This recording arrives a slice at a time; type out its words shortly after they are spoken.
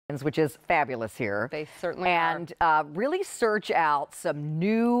which is fabulous here. They certainly and, really search out some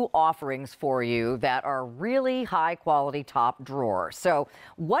new offerings for you that are really high quality, top drawer. So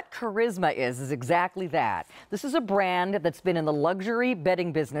what Charisma is exactly that. This is a brand that's been in the luxury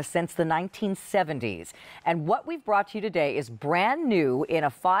bedding business since the 1970s. And what we've brought to you today is brand new in a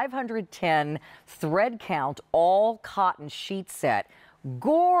 510 thread count, all cotton sheet set.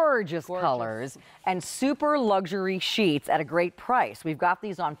 Gorgeous colors and super luxury sheets at a great price. We've got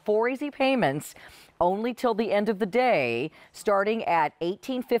these on 4 easy payments only till the end of the day, starting at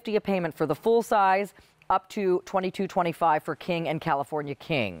 $18.50 a payment for the full size, up to $22.25 for King and California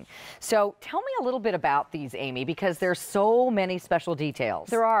King. So tell me a little bit about these, Amy, because there's so many special details.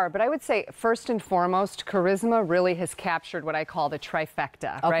 There are, but I would say first and foremost, Charisma really has captured what I call the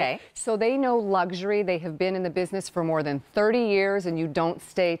trifecta, right? So they know luxury. They have been in the business for more than 30 years, and you don't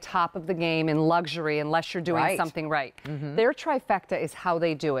stay top of the game in luxury unless you're doing something right. Their trifecta is how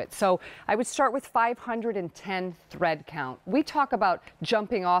they do it. So I would start with 510 thread count. We talk about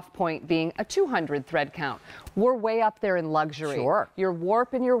jumping off point being a 200 thread count. We're way up there in luxury. Sure. Your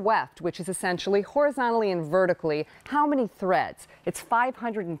warp and your weft, which is essentially horizontally and vertically, how many threads? It's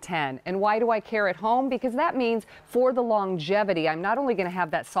 510. And why do I care at home? Because that means for the longevity, I'm not only going to have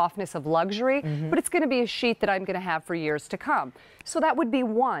that softness of luxury, but it's going to be a sheet that I'm going to have for years to come. So that would be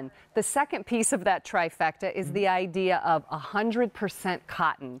one. The second piece of that trifecta is the idea of 100%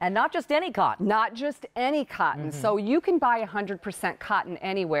 cotton. And not just any cotton. Not just any cotton. So you can buy 100% cotton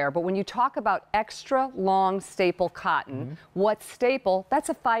anywhere, but when you talk about extra long staple cotton, what's staple? That's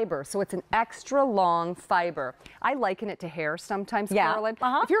a fiber, so it's an extra long fiber. I liken it to hair sometimes, Carolyn.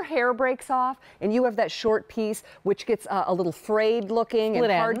 If your hair breaks off and you have that short piece which gets a little frayed looking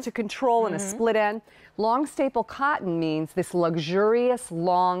and hard to control and a split end, long staple cotton means this luxurious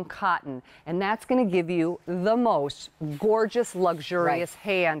long cotton, and that's going to give you the most gorgeous, luxurious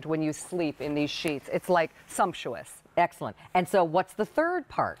hand when you sleep in these sheets. It's like sumptuous. Excellent. And so what's the third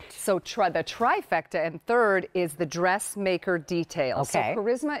part? So the trifecta and third is the dressmaker details. So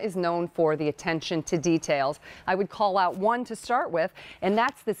Charisma is known for the attention to details. I would call out one to start with, and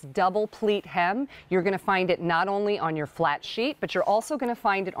that's this double pleat hem. You're going to find it not only on your flat sheet, but you're also going to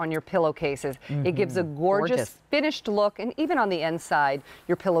find it on your pillowcases. It gives a gorgeous finished look, and even on the inside,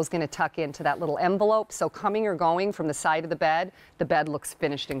 your pillow's going to tuck into that little envelope. So coming or going from the side of the bed looks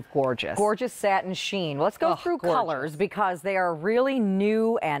finished and gorgeous. Gorgeous satin sheen. Let's go through colors, because they are really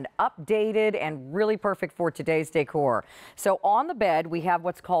new and updated and really perfect for today's decor. So on the bed, we have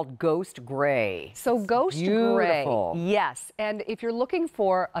what's called ghost gray. So ghost gray, yes. And if you're looking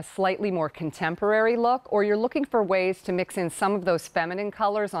for a slightly more contemporary look, or you're looking for ways to mix in some of those feminine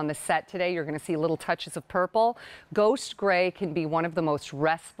colors on the set today, you're going to see little touches of purple. Ghost gray can be one of the most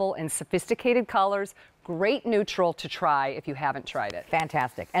restful and sophisticated colors. Great neutral to try if you haven't tried it.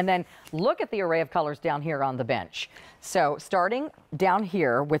 Fantastic. And then look at the array of colors down here on the bench. So starting down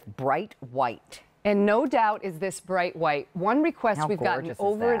here with bright white. And no doubt is this bright white. One request we've gotten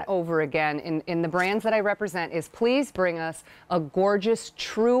over and over again in the brands that I represent is please bring us a gorgeous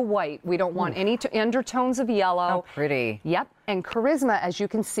true white. We don't want any undertones of yellow. How pretty. Yep. And Charisma, as you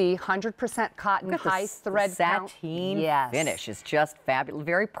can see, 100% cotton, high thread count. Sateen finish is just fabulous,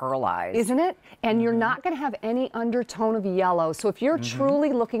 very pearlized. Isn't it? And you're not going to have any undertone of yellow. So if you're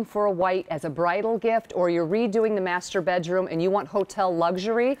truly looking for a white as a bridal gift, or you're redoing the master bedroom and you want hotel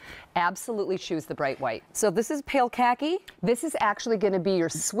luxury, absolutely choose the bright white. So this is pale khaki? This is actually going to be your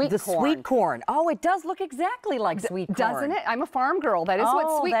sweet corn. The sweet corn. Oh, it does look exactly like sweet corn. Doesn't it? I'm a farm girl. That is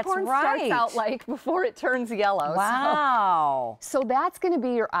what sweet corn starts out like before it turns yellow. Wow. So that's going to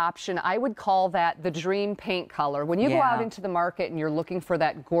be your option. I would call that the dream paint color. When you go out into the market and you're looking for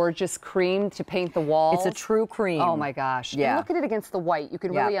that gorgeous cream to paint the walls. It's a true cream. Oh my gosh. Yeah. And look at it against the white. You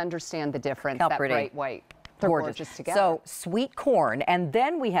can really understand the difference. How that pretty. Bright white. They're gorgeous together. So sweet corn, and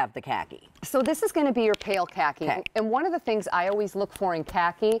then we have the khaki. So this is going to be your pale khaki. And one of the things I always look for in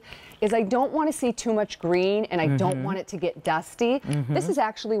khaki is I don't want to see too much green, and I don't want it to get dusty. This is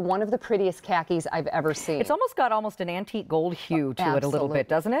actually one of the prettiest khakis I've ever seen. It's almost got an antique gold hue to it a little bit,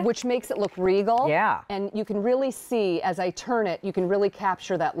 doesn't it? Which makes it look regal. Yeah. And you can really see, as I turn it, you can really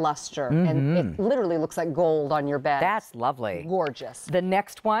capture that luster. And it literally looks like gold on your bed. That's lovely. Gorgeous. The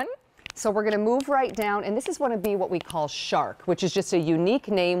next one? So we're going to move right down, and this is going to be what we call Shark, which is just a unique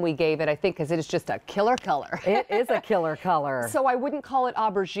name we gave it, I think, because it is just a killer color. It is a killer color. So I wouldn't call it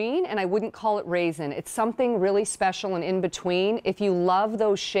aubergine, and I wouldn't call it raisin. It's something really special and in between. If you love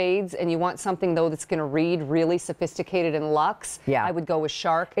those shades and you want something, though, that's going to read really sophisticated and luxe, I would go with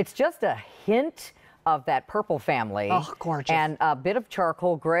Shark. It's just a hint of that purple family. Oh, gorgeous. And a bit of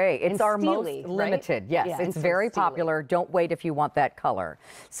charcoal gray. It's And our steely, most right? limited. Yes, Yeah, it's and so very steely. popular. Don't wait if you want that color.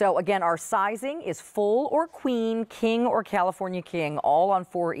 So again, our sizing is full or queen, king or California king, all on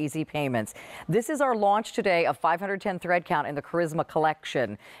 4 easy payments. This is our launch today of 510 thread count in the Charisma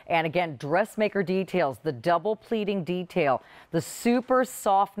collection. And again, dressmaker details, the double pleating detail, the super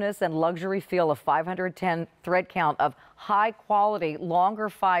softness and luxury feel of 510 thread count of high quality, longer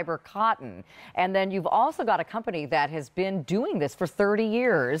fiber cotton. And then you've also got a company that has been doing this for 30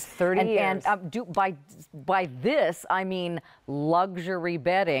 years. 30 years. And by this, I mean luxury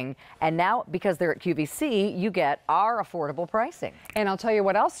bedding. And now, because they're at QVC, you get our affordable pricing. And I'll tell you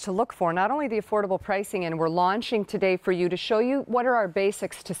what else to look for. Not only the affordable pricing, and we're launching today for you to show you what are our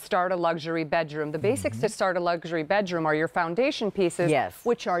basics to start a luxury bedroom. The basics to start a luxury bedroom are your foundation pieces, Yes.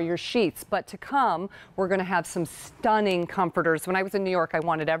 which are your sheets. But to come, we're going to have some stunning comforters. When I was in New York, I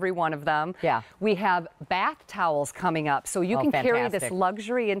wanted every one of them. Yeah. We have bath towels coming up, so you can carry this fantastic.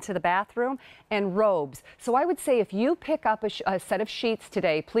 luxury into the bathroom, and robes. So I would say if you pick up a set of sheets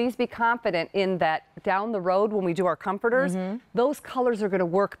today, please be confident in that down the road when we do our comforters, those colors are going to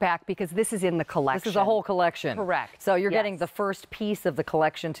work back because this is in the collection. This is a whole collection. Correct. So you're Yes. getting the first piece of the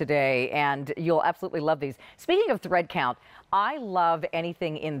collection today, and you'll absolutely love these. Speaking of thread count, I love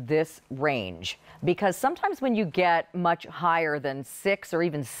anything in this range because sometimes when you get much higher than 600 or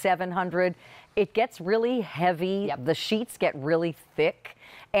even 700, it gets really heavy. Yep. The sheets get really thick.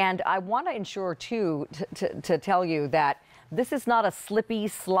 And I want to ensure, too, to tell you that this is not a slippy,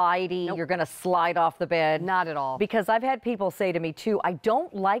 slidey, Nope. you're going to slide off the bed. Not at all. Because I've had people say to me, too, I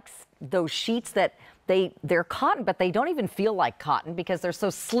don't like those sheets that they're cotton, but they don't even feel like cotton because they're so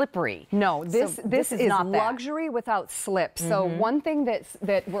slippery. No, this is not that. luxury without slip. So one thing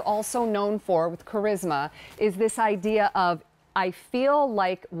that we're also known for with Charisma is this idea of I feel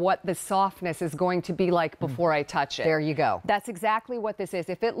like what the softness is going to be like before I touch it. There you go. That's exactly what this is.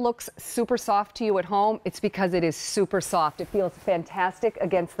 If it looks super soft to you at home, it's because it is super soft. It feels fantastic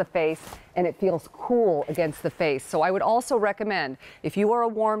against the face, and it feels cool against the face. So I would also recommend, if you are a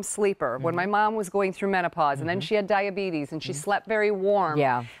warm sleeper, when my mom was going through menopause, and then she had diabetes, and she slept very warm,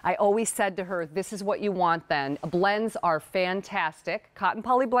 Yeah. I always said to her, this is what you want then. Blends are fantastic. Cotton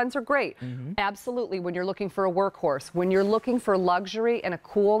poly blends are great. Absolutely, when you're looking for a workhorse. When you're looking for luxury and a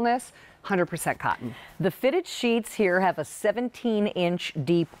coolness, 100% cotton. The fitted sheets here have a 17-inch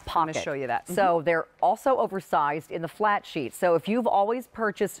deep pocket. show you that. So they're also oversized in the flat sheet. So if you've always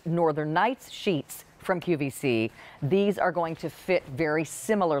purchased Northern Nights sheets from QVC, these are going to fit very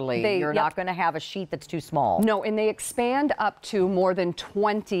similarly. You're not going to have a sheet that's too small. No, and they expand up to more than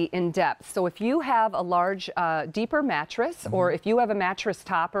 20 in depth. So if you have a large, deeper mattress, or if you have a mattress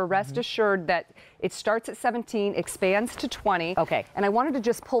topper, rest assured that it starts at 17, expands to 20. Okay. And I wanted to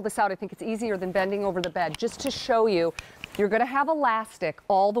just pull this out. I think it's easier than bending over the bed, just to show you. You're going to have elastic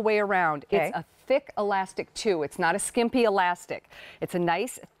all the way around. Okay. It's a thick elastic too. It's not a skimpy elastic. It's a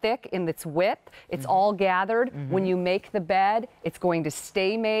nice thick in its width. It's all gathered. When you make the bed, it's going to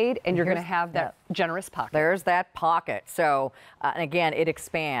stay made, and you're going to have that generous pocket. There's that pocket. So, and again, it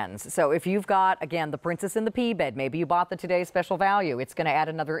expands. So if you've got, again, the Princess in the Pea bed, maybe you bought the Today's Special Value, it's going to add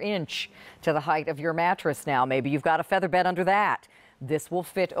another inch to the height of your mattress now. Maybe you've got a feather bed under that. This will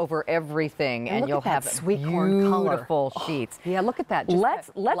fit over everything, and you'll have sweet corn color. Beautiful sheets. Yeah, look at that. Just Let's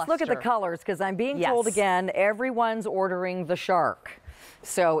that look at the luster. colors, because I'm being told again, everyone's ordering the shark.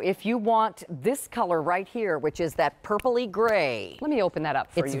 So if you want this color right here, which is that purpley gray, Let me open that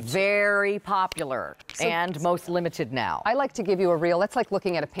up for it's you. very popular and most limited now. I like to give you a reel. That's like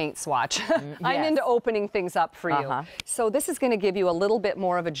looking at a paint swatch. I'm yes. into opening things up for you. So this is going to give you a little bit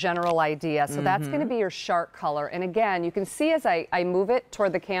more of a general idea. So that's going to be your shark color. And again, you can see as I move it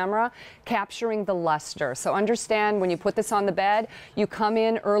toward the camera, capturing the luster. So understand when you put this on the bed, you come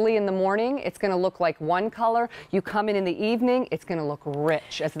in early in the morning, it's going to look like one color. You come in the evening, it's going to look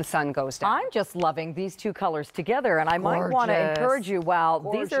rich as the sun goes down. I'm just loving these two colors together, and I might want to encourage you, while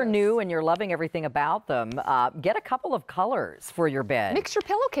these are new and you're loving everything about them, get a couple of colors for your bed. Mix your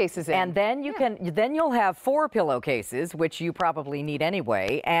pillowcases in. And then you'll have 4 pillowcases, which you probably need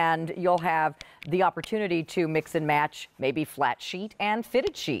anyway, and you'll have the opportunity to mix and match maybe flat sheet and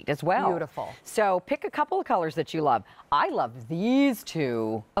fitted sheet as well. Beautiful. So pick a couple of colors that you love. I love these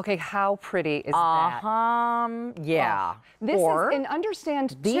two. Okay, how pretty is that? Yeah. This or is, and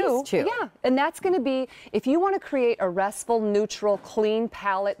understand these too, two. yeah, and that's going to be, if you want to create a restful, neutral, clean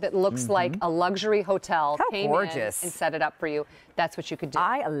palette that looks like a luxury hotel, How came gorgeous. in and set it up for you, that's what you could do.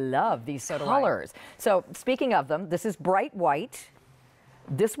 I love these do I. colors. So speaking of them, this is bright white.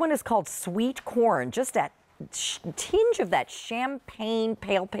 This one is called Sweet Corn, just that tinge of that champagne,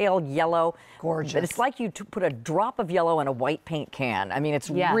 pale yellow. Gorgeous. But it's like you put a drop of yellow in a white paint can. I mean, it's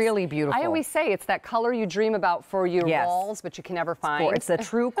really beautiful. I always say it's that color you dream about for your walls, but you can never find. It's a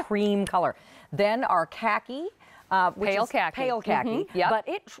true cream color. Then our khaki. Pale khaki. But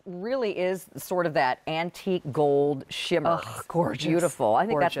it really is sort of that antique gold shimmer. Oh, gorgeous. Beautiful. I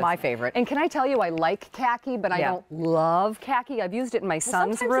think that's my favorite. And can I tell you, I like khaki, but I don't love khaki. I've used it in my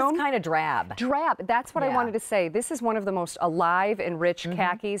son's room. Sometimes it's kind of drab. Drab. That's what I wanted to say. This is one of the most alive and rich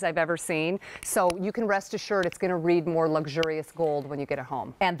khakis I've ever seen. So you can rest assured it's going to read more luxurious gold when you get it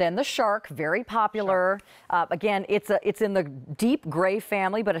home. And then the shark, very popular. Again, it's in the deep gray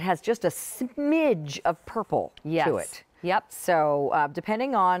family, but it has just a smidge of purple. To it. Yep. So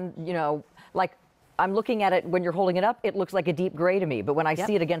depending on, like I'm looking at it when you're holding it up, it looks like a deep gray to me. But when I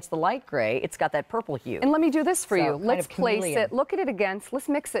see it against the light gray, it's got that purple hue. And let me do this for you. Let's place chameleon. it. Look at it against. Let's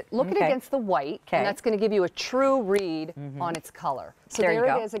mix it. Look at it against the white. And that's going to give you a true read on its color. So there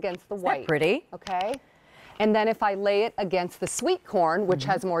it is against the white. Isn't that pretty? Okay. And then if I lay it against the sweet corn, which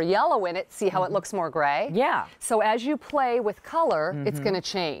has more yellow in it, see how it looks more gray? Yeah. So as you play with color, it's going to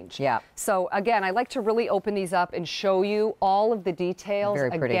change. Yeah. So again, I like to really open these up and show you all of the details. Very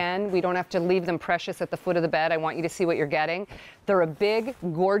pretty. Again, we don't have to leave them precious at the foot of the bed. I want you to see what you're getting. They're a big,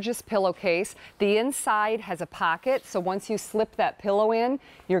 gorgeous pillowcase. The inside has a pocket, so once you slip that pillow in,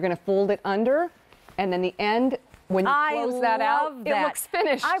 you're going to fold it under, and then the end, when you close that out, it looks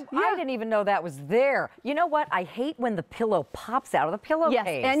finished. I didn't even know that was there. You know what? I hate when the pillow pops out of the pillowcase.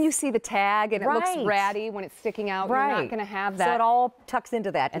 Yes, and you see the tag, and it looks ratty when it's sticking out. You're not going to have that. So it all tucks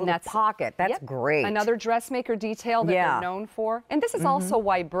into that little pocket. That's great. Another dressmaker detail that they're known for. And this is also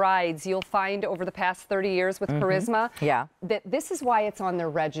why brides, you'll find over the past 30 years with Charisma, that this is why it's on their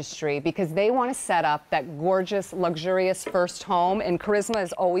registry, because they want to set up that gorgeous, luxurious first home, and Charisma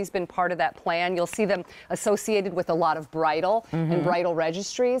has always been part of that plan. You'll see them associated with a lot of bridal and bridal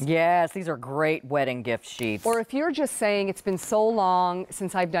registries. Yes, these are great wedding gift sheets. Or if you're just saying, it's been so long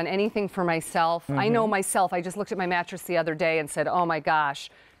since I've done anything for myself. I know myself, I just looked at my mattress the other day and said, oh my gosh,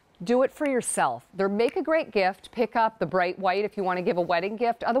 do it for yourself. Make a great gift. Pick up the bright white if you want to give a wedding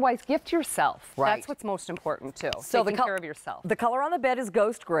gift. Otherwise, gift yourself. Right. That's what's most important too. So taking care of yourself. The color on the bed is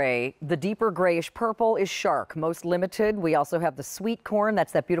ghost gray. The deeper grayish purple is shark, most limited. We also have the sweet corn.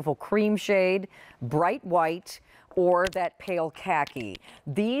 That's that beautiful cream shade, bright white, or that pale khaki.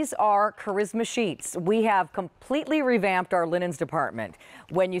 These are Charisma sheets. We have completely revamped our linens department.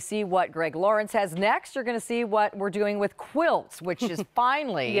 When you see what Greg Lawrence has next, you're going to see what we're doing with quilts, which is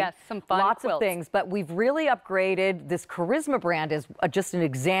finally some fun lots quilts. of things. But we've really upgraded. This Charisma brand is just an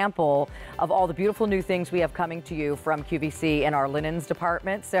example of all the beautiful new things we have coming to you from QVC in our linens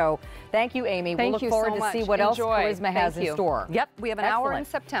department. So thank you, Amy. We'll look forward to see what else Charisma has in store. Yep, we have an hour in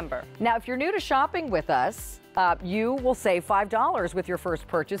September. Now, if you're new to shopping with us, you will save $5 with your first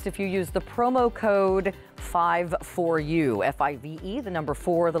purchase if you use the promo code 5FORU, F-I-V-E, the number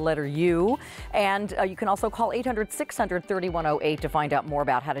 4, the letter U. And you can also call 800-600-3108 to find out more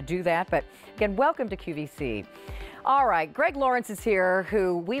about how to do that. But again, welcome to QVC. All right, Greg Lawrence is here,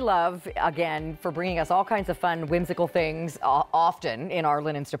 who we love, again, for bringing us all kinds of fun, whimsical things often in our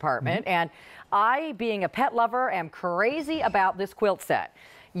linens department. And I, being a pet lover, am crazy about this quilt set.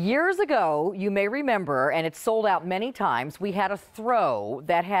 Years ago, you may remember, and it's sold out many times, we had a throw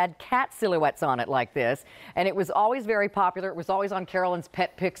that had cat silhouettes on it like this, and it was always very popular. It was always on Carolyn's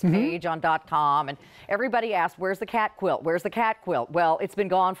Pet Picks page on .com, and everybody asked, where's the cat quilt? Where's the cat quilt? Well, it's been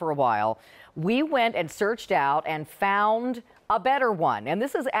gone for a while. We went and searched out and found a better one, and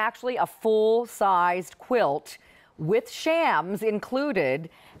this is actually a full-sized quilt with shams included.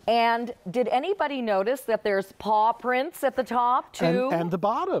 And did anybody notice that there's paw prints at the top too? And the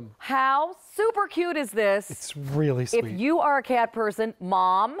bottom. How super cute is this? It's really sweet. If you are a cat person,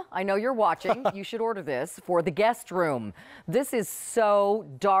 Mom, I know you're watching, you should order this for the guest room. This is so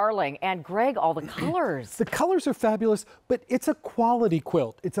darling. And Greg, all the colors. The colors are fabulous, but it's a quality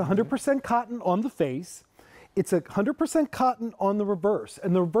quilt. It's 100% cotton on the face. It's 100% cotton on the reverse.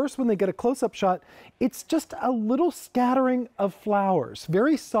 And the reverse, when they get a close-up shot, it's just a little scattering of flowers,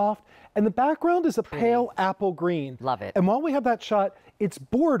 very soft. And the background is a pale apple green. Love it. And while we have that shot, it's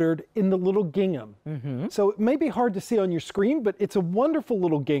bordered in the little gingham. So it may be hard to see on your screen, but it's a wonderful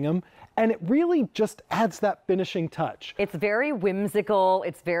little gingham. And it really just adds that finishing touch. It's very whimsical.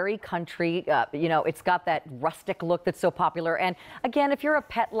 It's very country. You know, it's got that rustic look that's so popular. And again, if you're a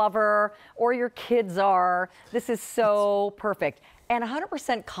pet lover or your kids are, this is so perfect. And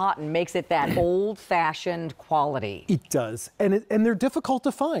 100% cotton makes it that old-fashioned quality. It does. And they're difficult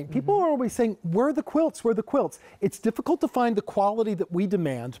to find. People are always saying, where are the quilts? Where are the quilts? It's difficult to find the quality that we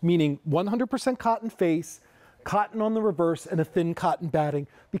demand, meaning 100% cotton face, cotton on the reverse and a thin cotton batting,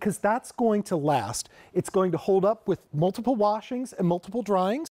 because that's going to last. It's going to hold up with multiple washings and multiple dryings.